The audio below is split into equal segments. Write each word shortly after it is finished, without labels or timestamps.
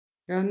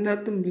Got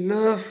nothing but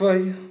love for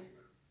you.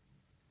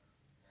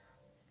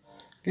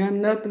 Got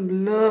nothing but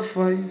love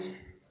for you.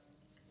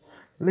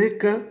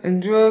 Liquor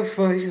and drugs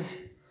for you.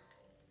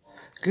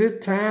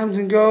 Good times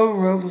and gold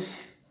rubbers.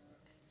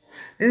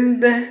 Is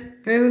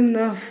that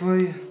enough for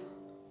you?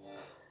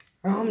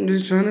 I'm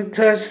just trying to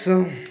touch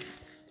some.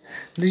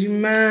 Do you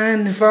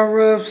mind if I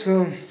rub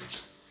some?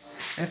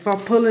 If I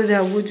pull it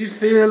out, would you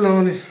feel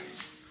on it?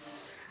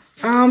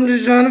 I'm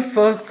just trying to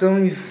fuck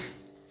on you.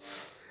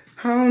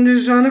 I'm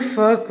just trying to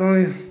fuck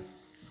on you.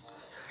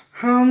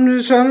 I'm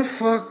just trying to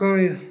fuck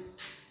on you.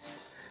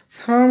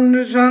 I'm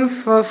just trying to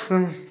fuck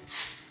some.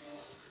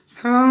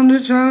 I'm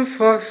just trying to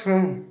fuck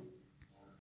some.